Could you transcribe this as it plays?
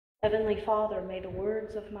Heavenly Father, may the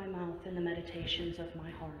words of my mouth and the meditations of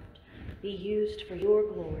my heart be used for your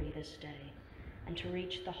glory this day, and to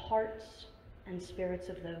reach the hearts and spirits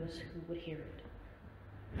of those who would hear it.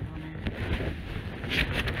 Amen.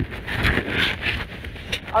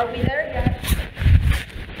 Are we there yet?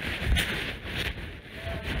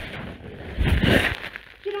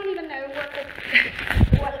 You don't even know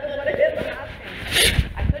what it is I'm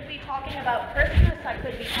asking. I could be talking about Christmas. I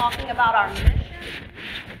could be talking about our mission.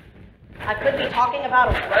 I could be talking about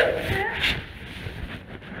a road trip.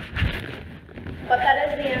 But that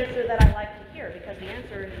is the answer that I like to hear, because the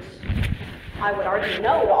answer is, I would argue,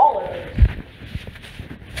 no to all of those.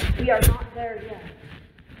 We are not there yet.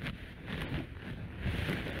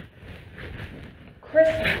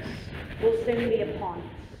 Christmas will soon be upon us.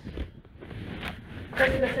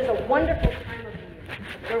 Christmas is a wonderful time of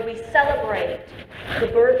year where we celebrate the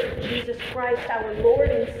birth of Jesus Christ, our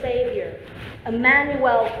Lord and Savior,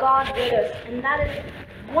 Emmanuel, God with us, and that is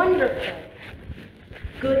wonderful,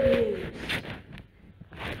 good news.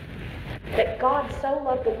 That God so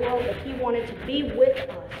loved the world that he wanted to be with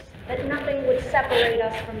us, that nothing would separate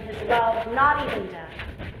us from his love, not even death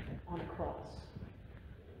on the cross.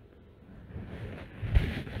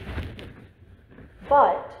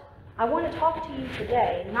 But I want to talk to you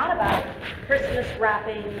today not about Christmas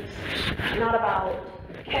wrappings, not about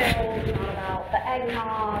carols, not about the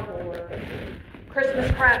eggnog or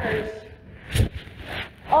Christmas crackers.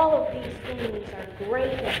 All of these things are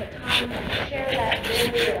great at the time to share that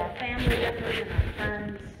joy with our family members and our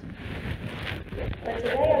friends. But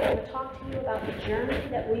today I want to talk to you about the journey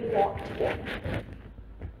that we walk together.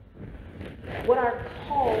 What our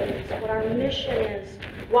call is, what our mission is,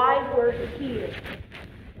 why we're here.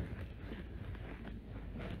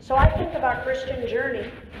 So I think of our Christian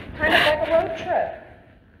journey kind of like a road trip.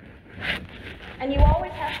 And you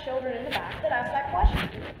always have children in the back that ask that question.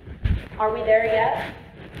 Are we there yet?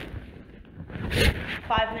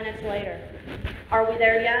 5 minutes later. Are we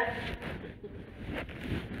there yet?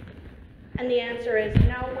 And the answer is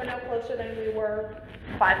no, we're no closer than we were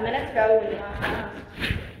 5 minutes ago when you last asked.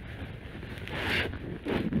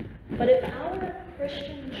 But if our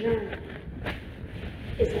Christian journey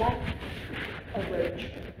is like a road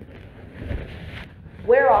trip,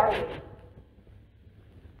 where are we?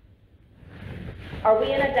 Are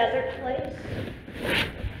we in a desert place?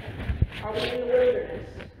 Are we in the wilderness?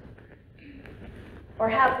 Or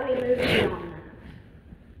have we moved beyond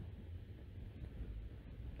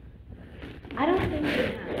that? I don't think we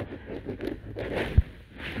have.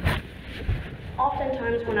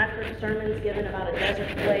 Oftentimes when I've heard sermons given about a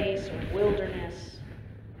desert place or wilderness,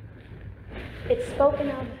 it's spoken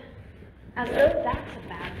of as though that's a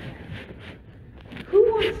bad thing. Who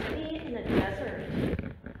wants to be in a desert?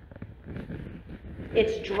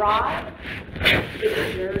 It's dry,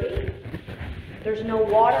 it's dirty, there's no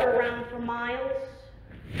water around for miles,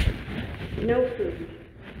 no food,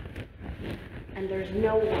 and there's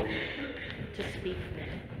no one to speak with.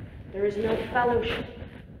 There is no fellowship.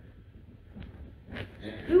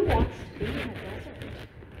 Who wants to be in a desert?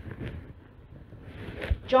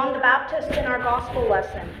 John the Baptist in our gospel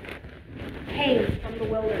lesson came from the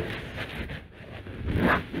wilderness.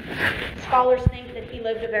 Scholars think that he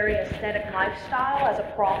lived a very ascetic lifestyle as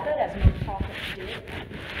a prophet, as most prophets did,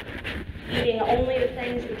 eating only the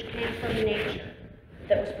things which came from nature,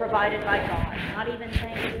 that was provided by God, not even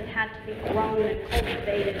things that had to be grown and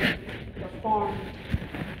cultivated or farmed.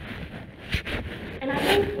 And I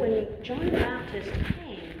think when John the Baptist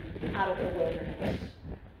came out of the wilderness,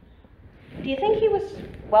 do you think he was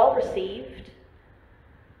well received?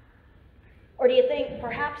 Or do you think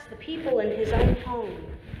perhaps the people in his own home,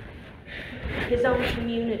 his own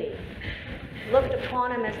community, looked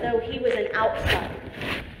upon him as though he was an outsider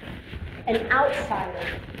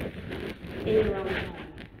in your own home?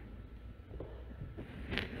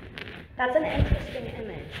 That's an interesting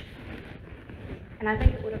image. And I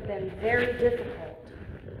think it would have been very difficult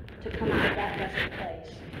to come out of that desert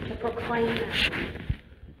place, to proclaim that.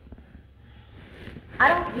 I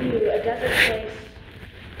don't view a desert place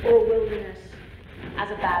or a wilderness as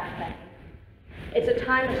a bad thing. It's a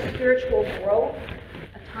time of spiritual growth,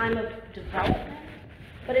 a time of development,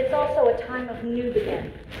 but it's also a time of new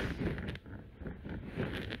beginnings.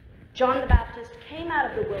 John the Baptist came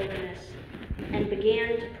out of the wilderness and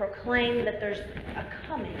began to proclaim that there's a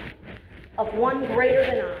coming of one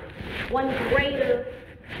greater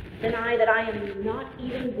than I, that I am not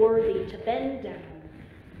even worthy to bend down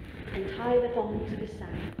and tie the thongs of his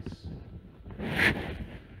sandals.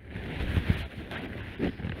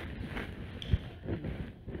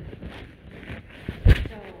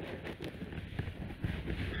 So,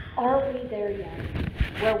 are we there yet?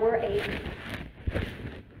 where we're able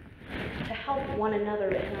to help one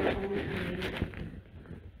another in our own community.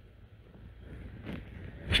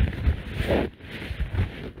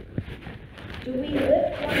 Do we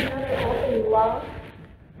lift one another up in love?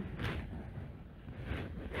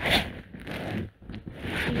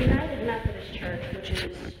 The United Methodist Church, which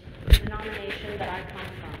is the denomination that I come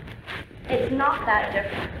from, it's not that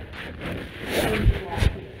different from you all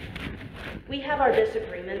here. We have our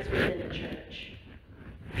disagreements within the church.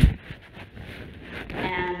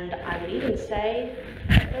 And I would even say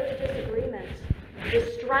that those disagreements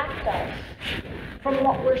distract us from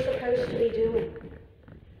what we're supposed to be doing.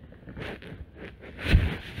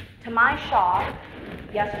 To my shock,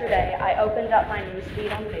 yesterday I opened up my news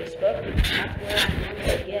feed on Facebook, because that's where I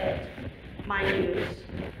normally get my news.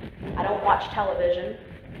 I don't watch television.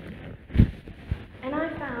 And I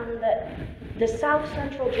found that the South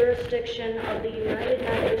Central jurisdiction of the United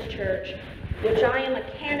Methodist Church, which I am a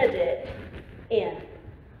candidate in,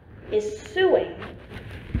 is suing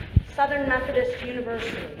Southern Methodist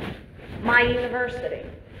University, my university,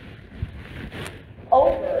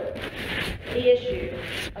 over the issue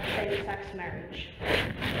of same-sex marriage.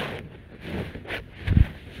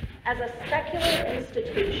 As a secular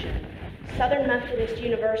institution, Southern Methodist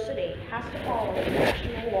University has to follow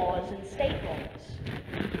national laws and state laws.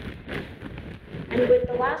 And with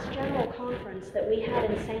the last general conference that we had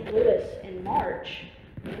in St. Louis in March,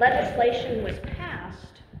 legislation was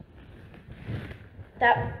passed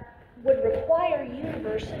that would require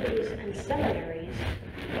universities and seminaries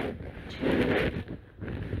to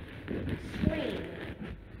screen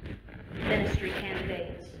ministry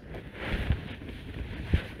candidates.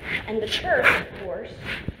 And the church, of course,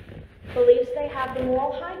 believes they have the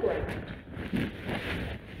moral high ground.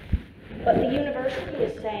 But the university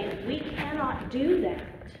is saying we cannot do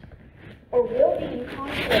that, or we'll be in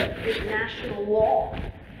conflict with national law.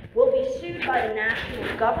 We'll be sued by the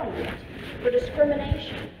national government for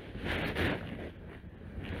discrimination.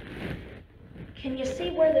 Can you see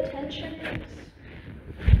where the tension is?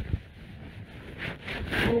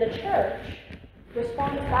 And the church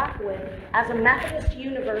responds back with, as a Methodist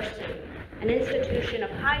university, an institution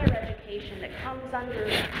of higher education that comes under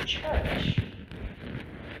the church,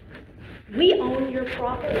 we own your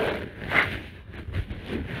property.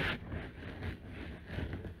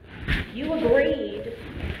 You agreed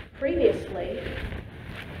previously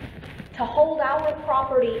to hold our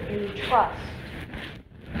property in trust.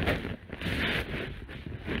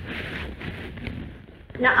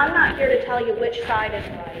 Now, I'm not here to tell you which side is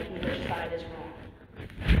right and which side is wrong.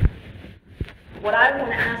 What I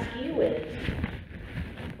want to ask you is,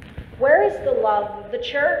 where is the love of the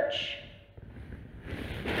church?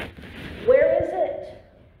 Where is it?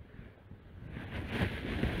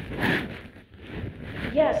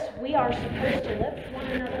 Yes, we are supposed to lift one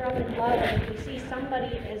another up in love, and if we see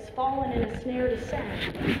somebody has fallen in a snare to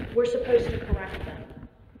sin, we're supposed to correct them.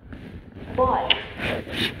 But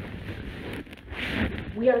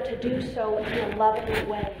we are to do so in a loving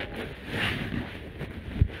way.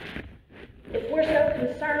 If we're so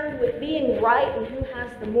concerned with being right and who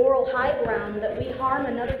has the moral high ground that we harm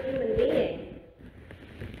another human being,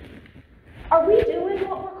 are we doing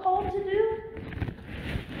what we're called to do?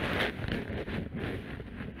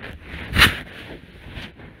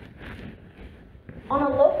 On a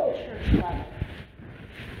local church level,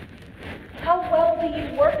 how well do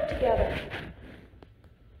you work together?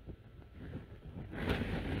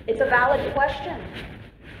 It's a valid question.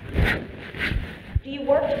 Do you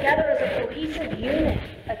work together as a cohesive unit,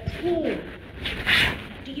 a team?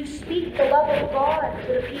 Do you speak the love of God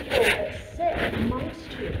to the people that sit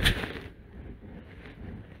amongst you?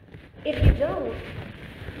 If you don't,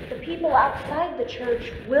 the people outside the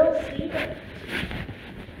church will see that.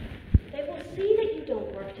 They will see that you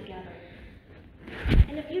don't work together.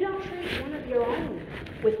 And if you don't treat one of your own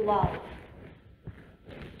with love,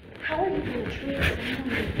 how are you going to treat someone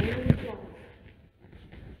you very love?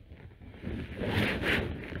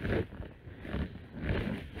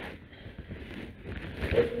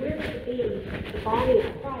 If we're to be the body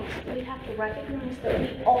of Christ, we have to recognize that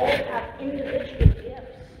we all have individual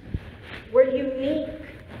gifts. We're unique.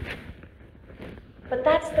 But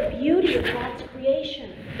that's the beauty of God's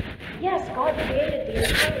creation. Yes, God created the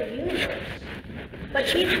entire universe, but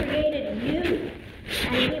He created you,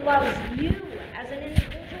 and He loves you as an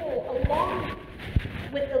individual along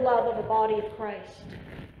with the love of the body of Christ.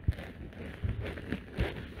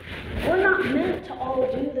 We're not meant to all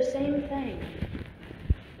do the same thing.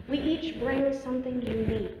 We each bring something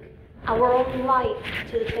unique, our own light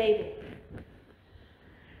to the table.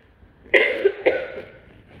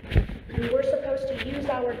 And we're supposed to use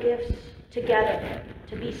our gifts together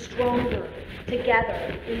to be stronger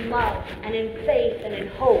together in love and in faith and in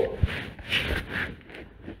hope.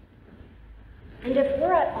 And if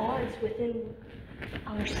we're at odds within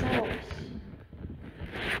ourselves,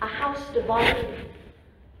 a house divided,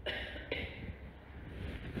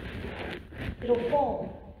 it'll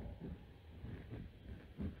fall.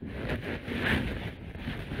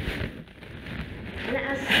 And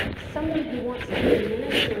as someone who wants to be a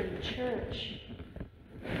minister in the church,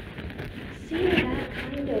 seeing that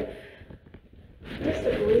kind of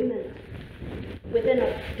disagreement within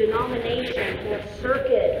a denomination or a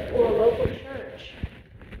circuit or a local church,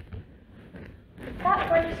 that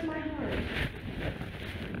breaks my heart.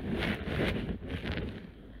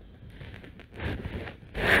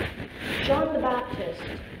 John the Baptist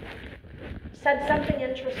said something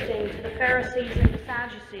interesting to the Pharisees and the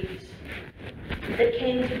Sadducees that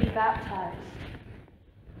came to be baptized.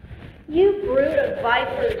 You brood of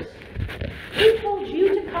vipers, who told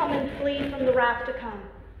you to come and flee from the wrath to come?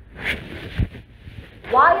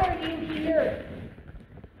 Why are you here?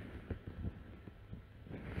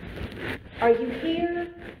 Are you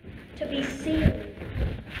here to be seen,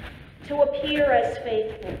 to appear as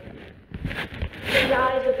faithful in the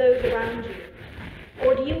eyes of those around you?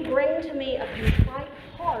 Or do you bring to me a contrite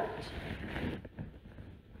heart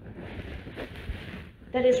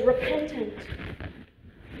that is repentant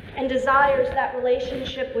and desires that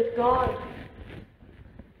relationship with God?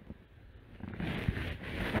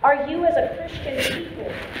 Are you, as a Christian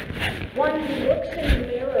people, one who looks in the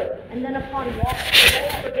mirror and then upon walking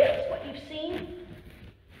away forgets what you've seen?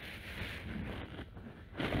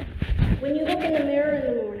 When you look in the mirror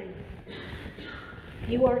in the morning,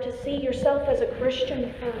 you are to see yourself as a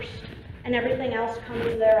Christian first, and everything else comes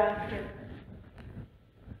thereafter.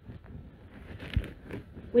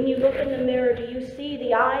 When you look in the mirror, do you see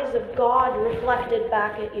the eyes of God reflected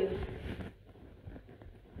back at you?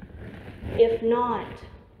 If not,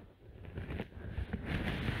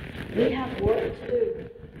 we have work to do.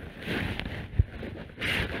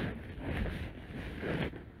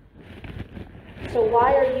 So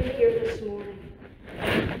why are you here this morning?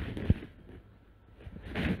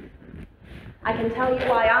 I can tell you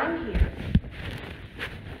why I'm here.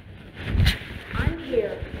 I'm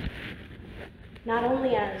here not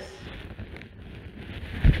only as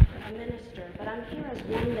a minister, but I'm here as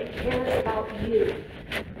one that cares about you.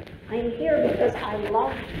 I am here because I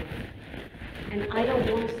love you, and I don't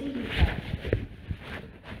want to see you fall.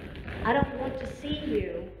 I don't want to see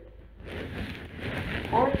you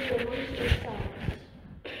argue amongst yourselves,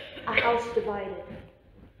 a house divided,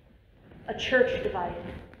 a church divided.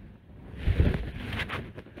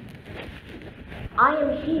 I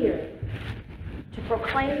am here to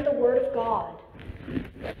proclaim the Word of God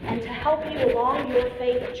and to help you along your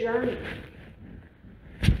faith journey.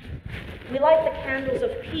 We light the candles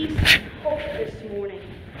of peace and hope this morning.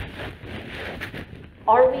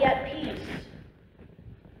 Are we at peace?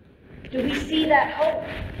 Do we see that hope?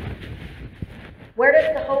 Where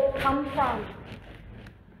does the hope come from?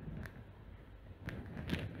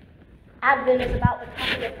 Advent is about the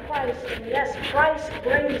coming of Christ, and yes, Christ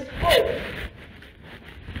brings hope.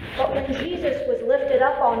 But when Jesus was lifted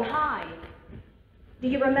up on high, do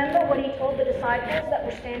you remember what he told the disciples that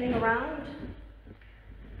were standing around?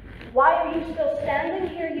 Why are you still standing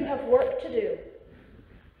here? You have work to do.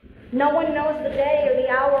 No one knows the day or the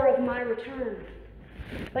hour of my return,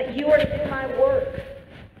 but you are to do my work.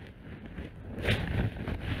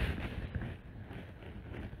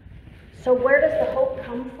 So where does the hope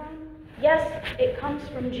come from? Yes, it comes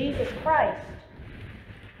from Jesus Christ.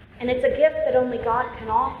 And it's a gift that only God can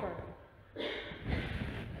offer.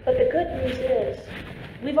 But the good news is,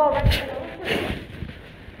 we've already been offered it.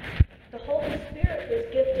 The Holy Spirit was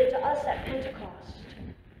gifted to us at Pentecost.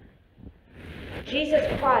 Jesus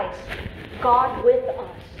Christ, God with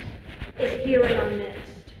us, is here in our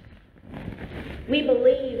midst. We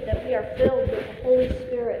believe that we are filled with the Holy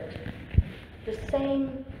Spirit, the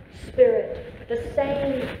same Spirit, the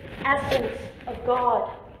same essence of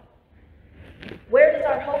God. Where does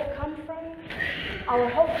our hope come from? Our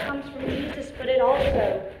hope comes from Jesus, but it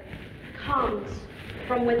also comes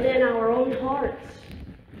from within our own hearts.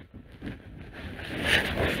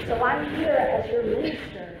 So I'm here as your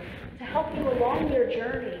minister to help you along your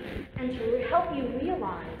journey and to help you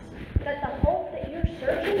realize that the hope that you're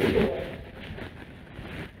searching for,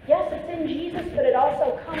 yes, it's in Jesus, but it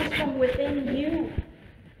also comes from within you,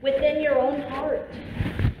 within your own heart.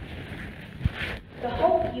 The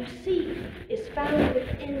hope you seek is found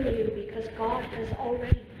within you because God has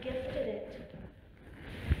already gifted it.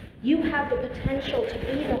 You have the potential to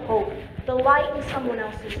be the hope, the light in someone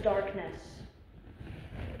else's darkness.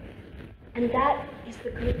 And that is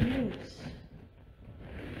the good news.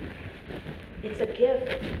 It's a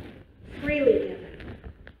gift, freely given.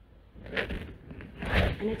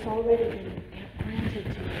 And it's already been granted to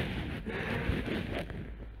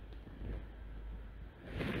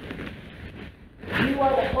you. You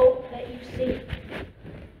are the hope that you seek,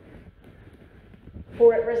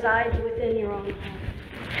 for it resides within your own heart.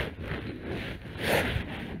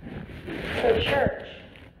 So, church,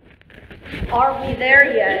 are we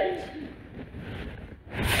there yet?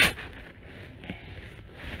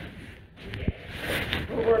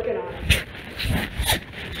 We're working on it.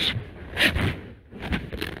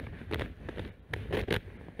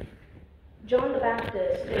 John the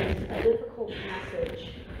Baptist is a difficult message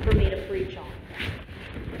for me to preach on.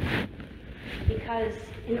 Because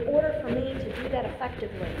in order for me to do that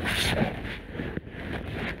effectively,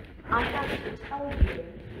 I have to tell you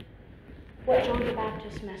what John the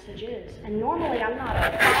Baptist's message is. And normally I'm not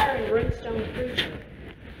a fire and brimstone preacher,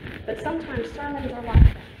 but sometimes sermons are like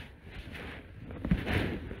that.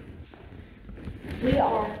 We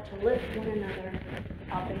are to lift one another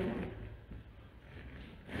up in love.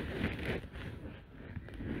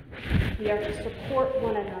 We are to support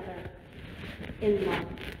one another in love.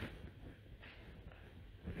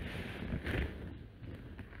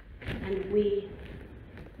 And we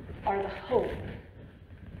are the hope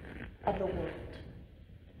of the world.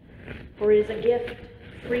 For it is a gift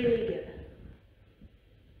freely given.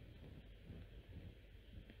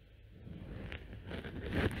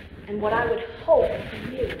 And what I would hope for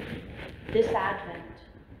you this Advent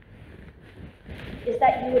is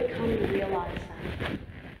that you would come to realize that.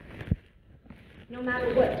 No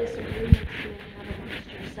matter what disagreements you may have amongst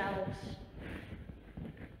yourselves,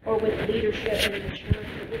 or with leadership in the church,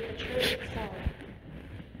 or with the church itself,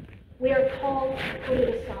 we are called to put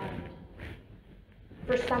it aside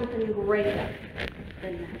for something greater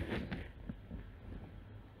than that.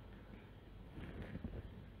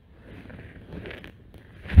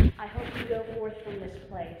 I hope you go forth from this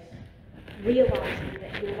place realizing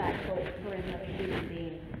that you're that hope for another human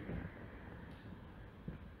being.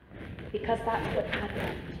 Because that's what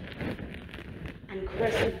Advent and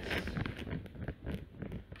Christmas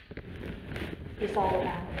is all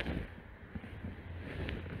about.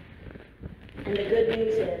 And the good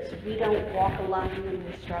news is we don't walk alone when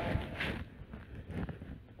we struggle.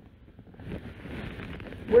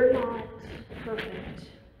 We're not perfect,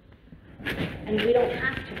 and we don't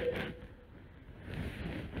have to be.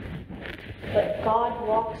 But God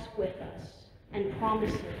walks with us and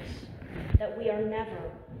promises that we are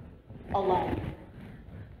never alone.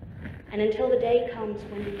 And until the day comes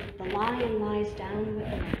when the lion lies down with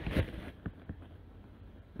the lamb,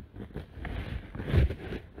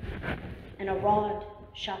 and a rod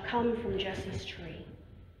shall come from Jesse's tree.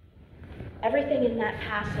 Everything in that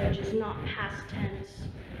passage is not past tense.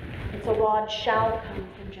 It's a rod shall come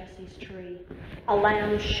from Jesse's tree. A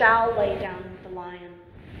lamb shall lay down with the lion,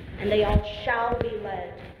 and they all shall be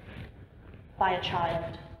led by a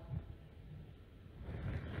child.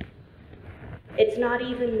 It's not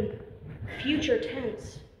even future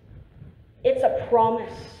tense. It's a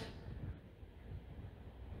promise.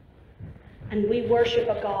 And we worship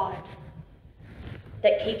a God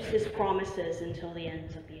that keeps his promises until the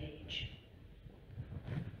ends of the age.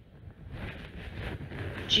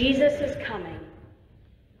 Jesus is coming,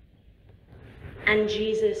 and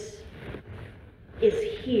Jesus is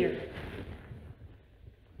here.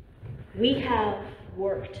 We have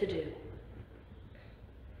work to do.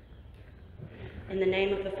 In the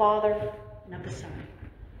name of the Father, and of the Son,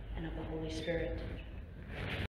 and of the Holy Spirit.